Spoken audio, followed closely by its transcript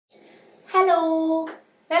Hello!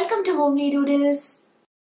 Welcome to Homely Doodles.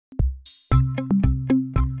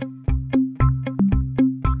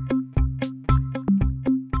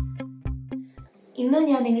 ഇന്ന്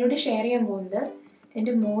ഞാൻ നിങ്ങളോട് ഷെയർ ചെയ്യാൻ പോകുന്നത്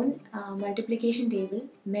എൻ്റെ മോൻ മൾട്ടിപ്ലിക്കേഷൻ ടേബിൾ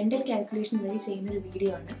മെൻ്റൽ കാൽക്കുലേഷൻ വഴി ചെയ്യുന്നൊരു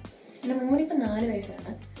വീഡിയോ ആണ്. എൻ്റെ മോനിപ്പോൾ 4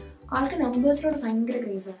 വയസ്സാണ്. ആൾക്ക് നമ്പേഴ്സിനോട് ഭയങ്കര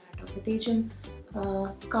ക്രേസാണ് കേട്ടോ. പ്രത്യേകിച്ചും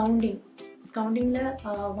കൗണ്ടിങ്ങിൽ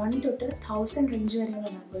 1 തൊട്ട് 1000 റേഞ്ച് വരെയുള്ള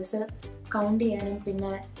നമ്പേഴ്സ് കൗണ്ട് ചെയ്യാനും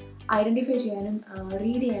പിന്നെ ഐഡൻറ്റിഫൈ ചെയ്യാനും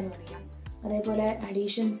റീഡ് ചെയ്യാനും അറിയാം. അതേപോലെ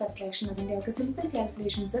അഡീഷൻ, സബ്ട്രാക്ഷൻ അതിൻ്റെയൊക്കെ സിമ്പിൾ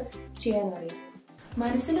കാൽക്കുലേഷൻസ് ചെയ്യാനും അറിയാം.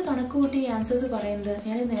 മനസ്സിൽ കണക്ക് കൂട്ടി ആൻസേഴ്സ് പറയുന്നത്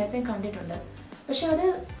ഞാൻ നേരത്തെ കണ്ടിട്ടുണ്ട്. പക്ഷെ അത്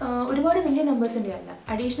ഒരുപാട് വലിയ നമ്പേഴ്സിൻ്റെ അല്ല.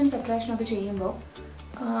 അഡീഷനും സബ്ട്രാക്ഷനും ഒക്കെ ചെയ്യുമ്പോൾ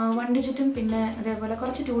 1 ഡിജിറ്റും പിന്നെ അതേപോലെ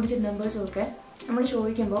കുറച്ച് 2 ഡിജിറ്റ് നമ്പേഴ്സും ഒക്കെ നമ്മൾ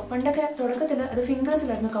ചോദിക്കുമ്പോൾ പണ്ടൊക്കെ തുടക്കത്തിൽ അത്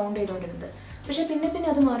ഫിംഗേഴ്സിലായിരുന്നു കൗണ്ട് ചെയ്തുകൊണ്ടിരുന്നത്. പക്ഷെ പിന്നെ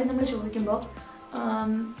അത് മാറി നമ്മൾ ചോദിക്കുമ്പോൾ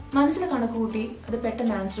മനസ്സിൽ കണക്ക് കൂട്ടി അത്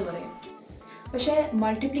പെട്ടെന്ന് ആൻസർ പറയും. പക്ഷേ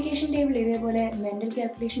മൾട്ടിപ്ലിക്കേഷൻ ടേബിൾ ഇതേപോലെ മെൻ്റൽ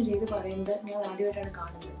കാൽക്കുലേഷൻ ചെയ്ത് പറയുന്നത് ഞങ്ങൾ ആദ്യമായിട്ടാണ്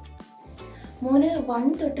കാണുന്നത്. മോന് 1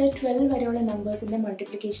 തൊട്ട് 12 വരെയുള്ള നമ്പേഴ്സിൻ്റെ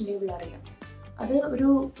മൾട്ടിപ്ലിക്കേഷൻ ടേബിൾ അറിയാം. അത് ഒരു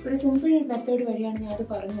സിമ്പിൾ മെത്തേഡ് വഴിയാണ് ഞാൻ അത്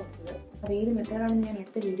പറഞ്ഞു കൊടുത്തത്. അത് ഏത് മെത്തേഡാണെന്ന് ഞാൻ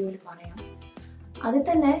അടുത്ത വീഡിയോയിൽ പറയാം. അതിൽ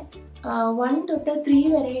തന്നെ 1 തൊട്ട് 3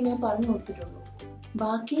 വരെ ഞാൻ പറഞ്ഞു കൊടുത്തിട്ടുള്ളൂ.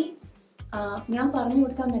 ബാക്കി ഞാൻ പറഞ്ഞു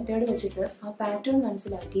കൊടുത്ത മെത്തേഡ് വെച്ചിട്ട് ആ പാറ്റേൺ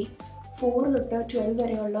മനസ്സിലാക്കി 4 തൊട്ട് 12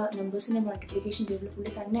 വരെയുള്ള നമ്പേഴ്സിൻ്റെ മൾട്ടിപ്ലിക്കേഷൻ ടേബിൾ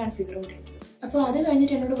പുള്ളി തന്നെയാണ് ഫിഗർ ഔട്ട് ചെയ്തത്. അപ്പോൾ അത്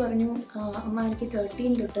കഴിഞ്ഞിട്ട് എന്നോട് പറഞ്ഞു, അമ്മ എനിക്ക്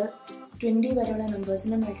 13 തൊട്ട് 20 വരെയുള്ള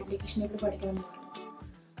നമ്പേഴ്സിൻ്റെ മൾട്ടിപ്ലിക്കേഷൻ ടേബിൾ പഠിക്കണം എന്ന് പറഞ്ഞു.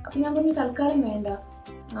 അപ്പോൾ ഞാൻ പറഞ്ഞു തൽക്കാലം വേണ്ട,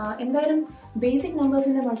 എന്തായാലും ബേസിക്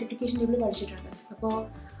നമ്പേഴ്സിൻ്റെ മൾട്ടിപ്ലിക്കേഷൻ ടേബിൾ പഠിച്ചിട്ടുണ്ട്, അപ്പോൾ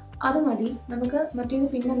അത് മതി, നമുക്ക് മറ്റേത്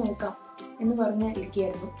പിന്നെ നോക്കാം എന്ന് പറഞ്ഞ്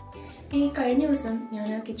ഇരിക്കുകയായിരുന്നു. ഈ കഴിഞ്ഞ ദിവസം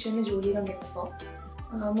ഞാൻ കിച്ചണിൽ ജോലി ചെയ്തുകൊണ്ടിരുന്നപ്പോൾ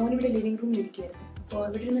മോനിവിടെ ലിവിങ് റൂമിൽ ഇരിക്കുകയായിരുന്നു. അപ്പോൾ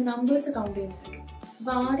ഇവിടെ ഇരുന്ന് നമ്പേഴ്സ് കൗണ്ട് ചെയ്യുന്നുണ്ട്.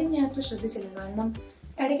 അപ്പോൾ ആദ്യം ഞാൻ അത്ര ശ്രദ്ധിച്ചില്ല, കാരണം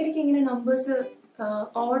ഇടയ്ക്കിടയ്ക്ക് ഇങ്ങനെ നമ്പേഴ്സ്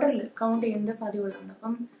ഓർഡറിൽ കൗണ്ട് ചെയ്യുന്നത് പതിവുള്ളതാണ്.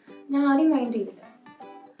 അപ്പം ഞാൻ ആദ്യം മൈൻഡ് ചെയ്തില്ല.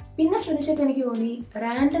 പിന്നെ ശ്രദ്ധിച്ചപ്പോൾ എനിക്ക് തോന്നി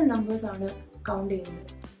റാൻഡം നമ്പേഴ്സാണ് കൗണ്ട്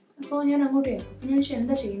ചെയ്യുന്നത്. അപ്പോൾ ഞാൻ അങ്ങോട്ട് ചെയ്യുന്നു. അപ്പോൾ ഞാൻ ചോദിച്ചു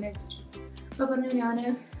എന്താ ചെയ്യുന്നതെന്ന് ചോദിച്ചു. അപ്പോൾ പറഞ്ഞു ഞാൻ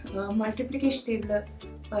മൾട്ടിപ്ലിക്കേഷൻ ടേബിൾ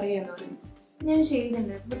പറയാമെന്ന് പറഞ്ഞു. ഞാൻ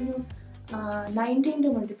ചെയ്യുന്നുണ്ട്. പറഞ്ഞു 19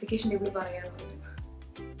 മൾട്ടിപ്ലിക്കേഷൻ ടേബിൾ പറയാമെന്ന് പറഞ്ഞു.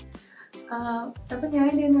 അപ്പം ഞാൻ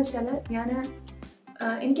എന്ത് ചെയ്യുന്നത് വെച്ചാൽ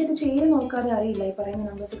എനിക്കത് ചെയ്ത് നോക്കാതെ അറിയില്ല ഈ പറയുന്ന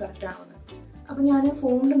നമ്പേഴ്സ് കറക്റ്റ് ആണോ എന്ന്. അപ്പോൾ ഞാൻ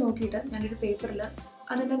ഫോണിൽ നോക്കിയിട്ട് ഞാനൊരു പേപ്പറിൽ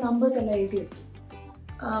അതിൻ്റെ നമ്പേഴ്സ് എല്ലാം എഴുതിയെടുത്തു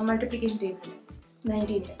മൾട്ടിപ്ലിക്കേഷൻ ടേബിളിൽ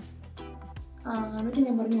 19. എന്നിട്ട്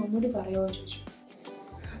ഞാൻ പറഞ്ഞു ഒന്നുകൂടി പറയുമോ എന്ന് ചോദിച്ചു.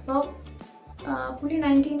 അപ്പോൾ പുള്ളി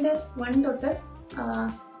 19 1 തൊട്ട്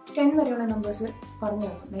 10 വരെയുള്ള നമ്പേഴ്സ് പറഞ്ഞു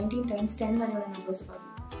തന്നു. 19 ടൈംസ് 10 വരെയുള്ള നമ്പേഴ്സ് പറഞ്ഞു.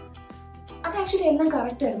 അത് ആക്ച്വലി എല്ലാം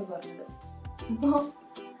കറക്റ്റായിരുന്നു പറഞ്ഞത്. അപ്പോൾ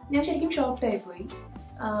ഞാൻ ശരിക്കും ഷോക്ക്ഡായിപ്പോയി.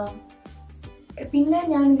 പിന്നെ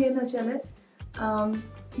ഞാൻ എന്ത് ചെയ്യുന്നത് വെച്ചാൽ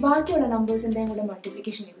ബാക്കിയുള്ള നമ്പേഴ്സിൻ്റെയും കൂടെ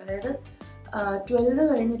മൾട്ടിപ്ലിക്കേഷൻ ടേബിൾ, അതായത് 12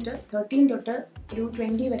 കഴിഞ്ഞിട്ട് 13 തൊട്ട് ഒരു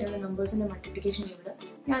 20 വരെയുള്ള നമ്പേഴ്സിൻ്റെ മൾട്ടിപ്ലിക്കേഷൻ ടേബിൾ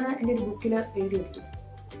ഞാൻ എൻ്റെ ഒരു ബുക്കിൽ എഴുതിയെടുത്തു.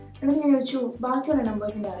 എന്നിട്ട് ഞാൻ ചോദിച്ചു ബാക്കിയുള്ള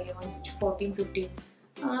നമ്പേഴ്സിൻ്റെ അറിയാമോ എന്ന് ചോദിച്ചു. 14, 15.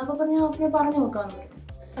 അപ്പോൾ ഞാൻ പറഞ്ഞു നോക്കാമെന്ന് പറഞ്ഞു.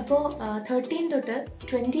 അപ്പോൾ 13 തൊട്ട്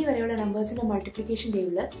 20 വരെയുള്ള നമ്പേഴ്സിൻ്റെ മൾട്ടിപ്ലിക്കേഷൻ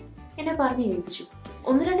ടേബിൾ എന്നെ പറഞ്ഞ് കേൾപ്പിച്ചു.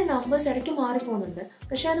 1-2 നമ്പേഴ്സ് ഇടയ്ക്ക് മാറിപ്പോകുന്നുണ്ട്,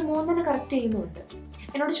 പക്ഷെ അത് 3 തന്നെ കറക്റ്റ് ചെയ്യുന്നുണ്ട്.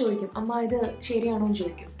 എന്നോട് ചോദിക്കും അമ്മ ഇത് ശരിയാണോ എന്ന്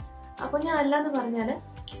ചോദിക്കും. അപ്പോൾ ഞാൻ അല്ലാന്ന് പറഞ്ഞാൽ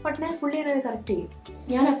ഉടനെ പുള്ളി എന്നെ അത് കറക്റ്റ് ചെയ്യും.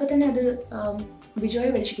 ഞാൻ അപ്പം തന്നെ അത് വിജോയെ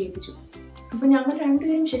വിളിച്ച് കേൾപ്പിച്ചു. അപ്പോൾ ഞങ്ങൾ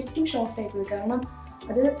രണ്ടുപേരും ശരിക്കും ഷോക്ക്ഡായിപ്പോയി, കാരണം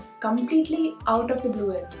അത് completely out of the blue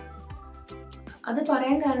ആയിരുന്നു. അത്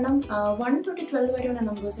പറയാൻ കാരണം 1 തൊട്ട് 12 വരെയുള്ള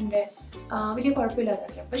നമ്പേഴ്സിൻ്റെ വലിയ കുഴപ്പമില്ലാതെ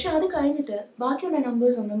അറിയാം. പക്ഷെ അത് കഴിഞ്ഞിട്ട് ബാക്കിയുള്ള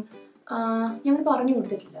നമ്പേഴ്സൊന്നും ഞങ്ങൾ പറഞ്ഞു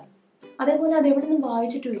കൊടുത്തിട്ടില്ല. അതേപോലെ അത് എവിടെ നിന്നും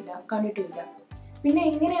വായിച്ചിട്ടുമില്ല, കണ്ടിട്ടുമില്ല. പിന്നെ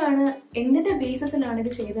എങ്ങനെയാണ് എന്തിൻ്റെ ബേസിസിലാണ്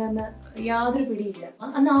ഇത് ചെയ്തതെന്ന് യാതൊരു പിടിയില്ല.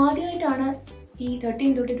 അന്ന് ആദ്യമായിട്ടാണ് ഈ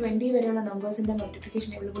 13 തൊട്ട് 20 വരെയുള്ള നമ്പേഴ്സിൻ്റെ മൾട്ടിപ്ലിക്കേഷൻ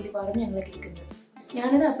ടേബിൾ കൂടി പറഞ്ഞ് ഞങ്ങൾ കേൾക്കുന്നത്.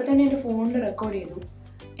 ഞാനത് അപ്പം തന്നെ എൻ്റെ ഫോണിൽ റെക്കോർഡ് ചെയ്തു.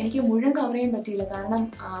 എനിക്ക് മുഴുവൻ കവർ ചെയ്യാൻ പറ്റിയില്ല, കാരണം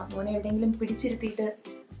മോനെ എവിടെയെങ്കിലും പിടിച്ചിരുത്തിയിട്ട്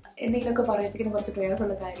എന്തെങ്കിലുമൊക്കെ പറയിപ്പിക്കുന്ന കുറച്ച്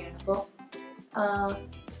പ്രയാസമുള്ള കാര്യമാണ്. അപ്പോൾ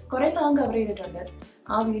കുറേ ഭാഗം കവർ ചെയ്തിട്ടുണ്ട്.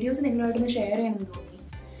 ആ വീഡിയോസ് നിങ്ങളോടൊന്ന് ഷെയർ ചെയ്യണമെന്ന് തോന്നി.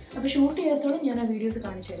 അപ്പോൾ ഷൂട്ട് ചെയ്തത്തോളം ഞാൻ ആ വീഡിയോസ്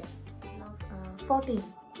കാണിച്ചു തരാം. 14,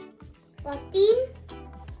 28,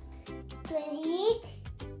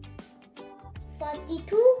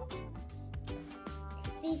 42,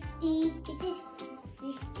 50. Is it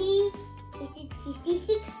 50? Is it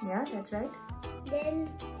 56? Yeah, that's right. Then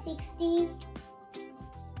 60.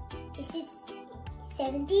 Is it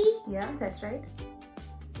 70? Yeah, that's right.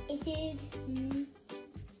 Is it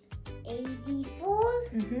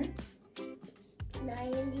 84?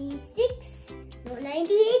 96? No,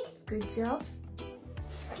 98? Good job.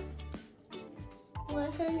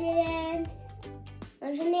 110?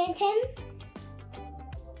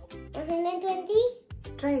 120?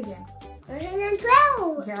 Try again.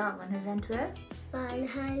 112? Yeah, 112.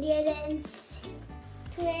 100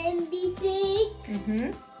 26.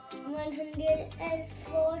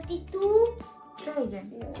 142. Try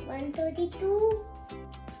again. No, 132.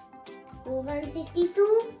 No,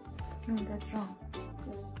 152. No, that's wrong.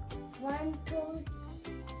 No,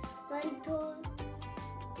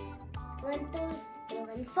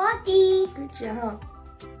 140. Good job.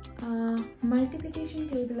 Multiplication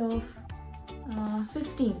table of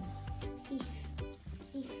 15.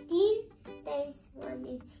 15 times 1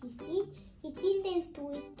 is 15. 15 times 2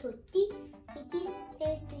 is 30. 15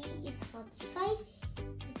 times 3 is 45.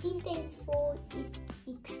 15 times 4 is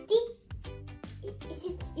 60.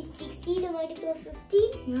 Is 60 the multiple of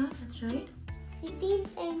 15? Yeah, that's right. 15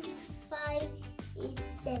 times 5 is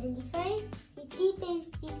 75. 15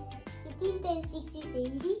 times 6 is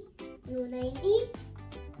 80. No, 90.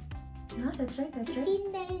 Yeah, that's right.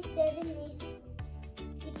 15 times 7 is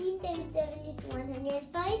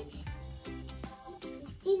 105.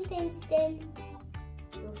 15 times 10.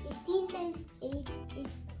 No, 15 times 8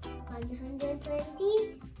 is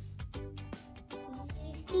 120.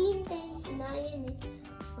 15 times 9 is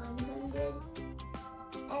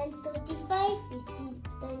 135. 15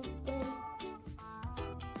 times 10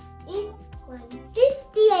 is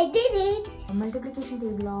 150. I did it. A multiplication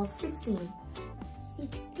table of 16.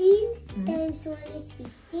 16 times 1 is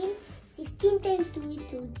 16. 16 times 2 is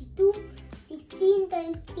 22. 16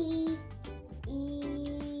 times 3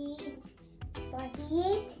 is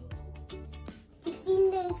 48.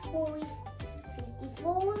 16 times 4 is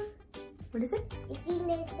 54. What is it? 16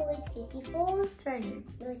 times 4 is 54. Try again.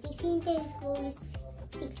 No, 16 times 4 is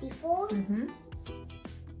 64.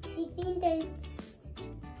 16 times...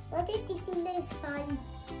 What is 16 times 5?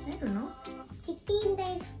 I don't know. 16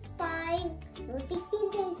 times 5... No,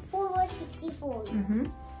 16 times 4 was 64.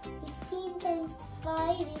 16 times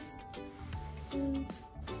 5 is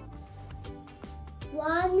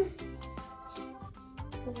 1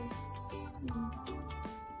 plus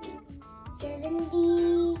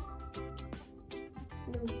 70.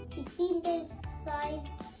 No, 16 times 5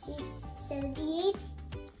 is 78.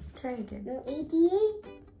 Try again. No, 88.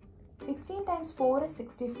 16 times 4 is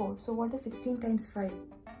 64. So what is 16 times 5?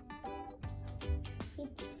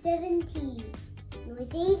 It's 70. No,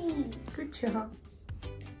 it's 80. Good job.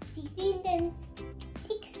 16 times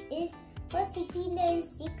 6 is... What's 16 times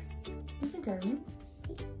 6? You can tell me.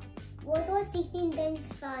 What was 16 times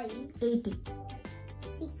 5? 80.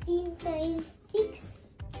 16 times 6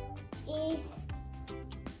 is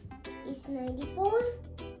 94.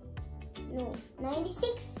 No,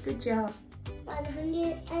 96. Good job.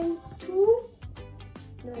 102.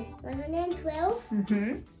 No, 112.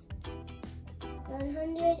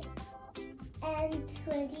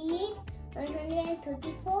 128.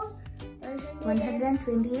 134.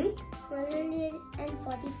 128.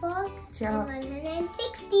 144. Job. And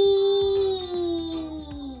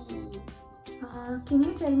 160. Can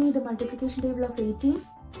you tell me the multiplication table of 18?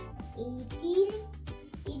 18.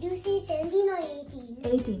 Did you say 17 or 18?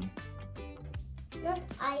 18. Not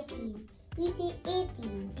 18. Please say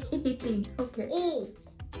 18. 18. Okay. A.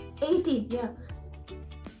 18. Yeah.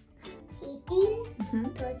 18.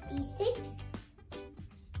 36.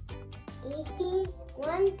 18.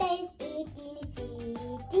 1 times 18 is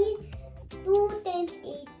 18. 2 times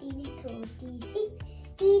 18 is 36.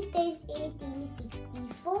 3 times 18 is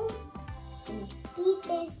 64. 3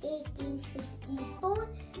 times 18 is 54.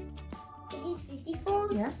 Is it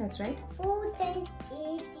 54? Yeah, that's right. 4 times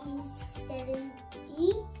 18 is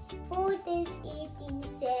 70. 4 times 18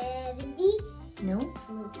 is 70. No.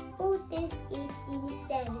 No. 4 times 18 is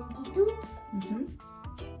 72.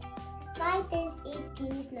 5 times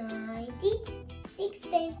 18 is 90. 6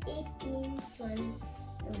 times 18 is 1.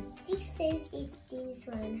 No. 6 times 18 is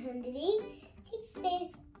 108. 6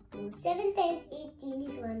 times... No. 7 times 18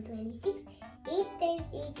 is 126. 8 times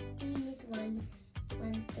 18 is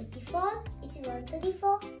 134. Is it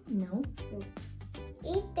 134? No. No.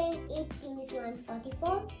 8 times 18 is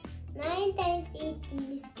 144. 9 times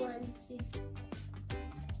 18 is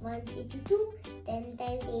 152. 10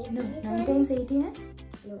 times 18 No. is 9 times 18 is?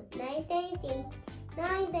 No. 9 times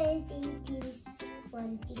 18 is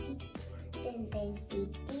 162. 10 times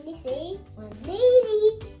 18 is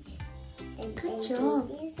 180. 10 Good times job.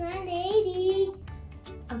 18 is 180.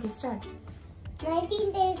 Okay, start.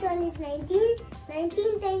 19 times 1 is 19.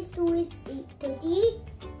 19 times 2 is 38.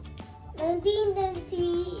 19 times 3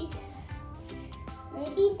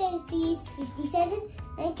 is 57.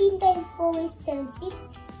 19 times 4 is 76.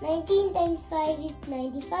 19 times 5 is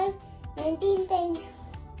 95. 19 times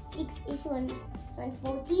 6 is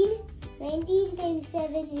 114. 19 times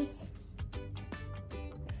 7 is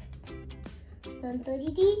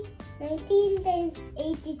 133. 19 times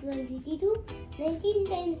 8 is 152. 19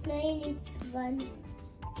 times 9 is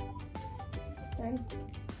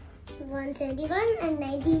 171, and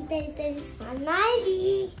 19 times 10 is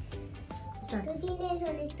 190. Start. 13 times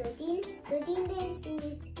 1 is 13. 13 times 2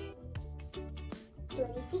 is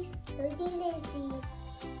 26. 13 times 3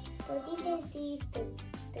 is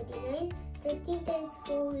 39. 13 times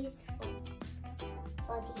 4 is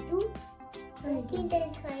 42. 13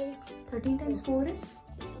 times 5 is 13 times 4 is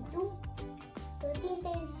 52. 13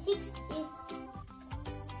 times 6 is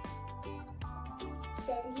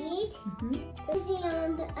 78.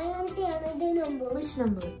 I want to see another number. which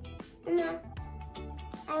number? No,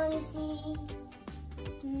 I want to see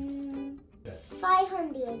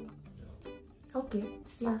 500. Okay,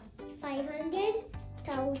 yeah. 500,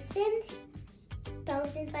 1000,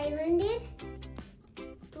 1500,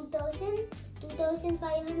 2000,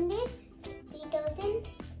 2500, 3000,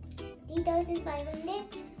 3500,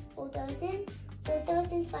 4000,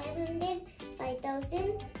 4500,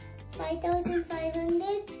 5000,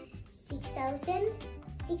 5500, 6000,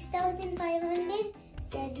 6500,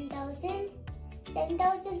 7000,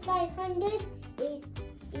 7500,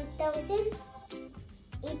 8000,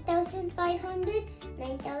 8500,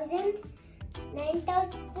 9000,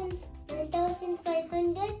 9500,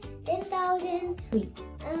 10,000. 3.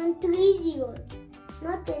 I want 30,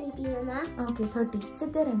 not 23, Mama. Okay, 30.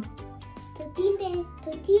 Sit there and 30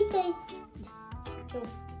 times,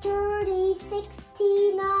 30,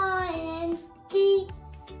 60, 90,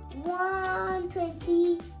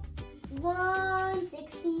 120,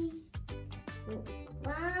 160,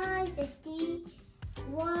 150,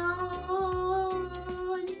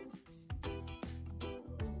 1,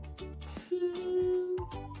 2,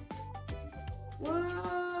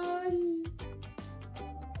 1,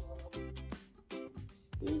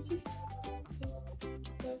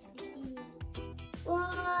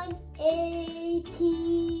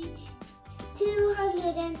 180,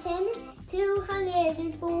 210,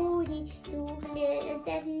 240,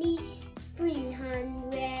 270,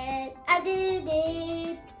 300. I did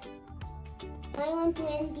it. I want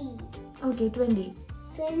 20. okay, 20.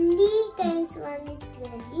 20 times 1 is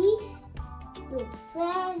 20. No,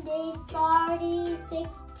 20, 40,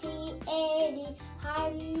 60, 80,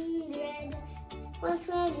 100,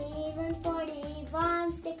 120, 140,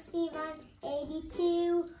 160,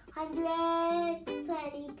 182,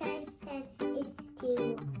 120,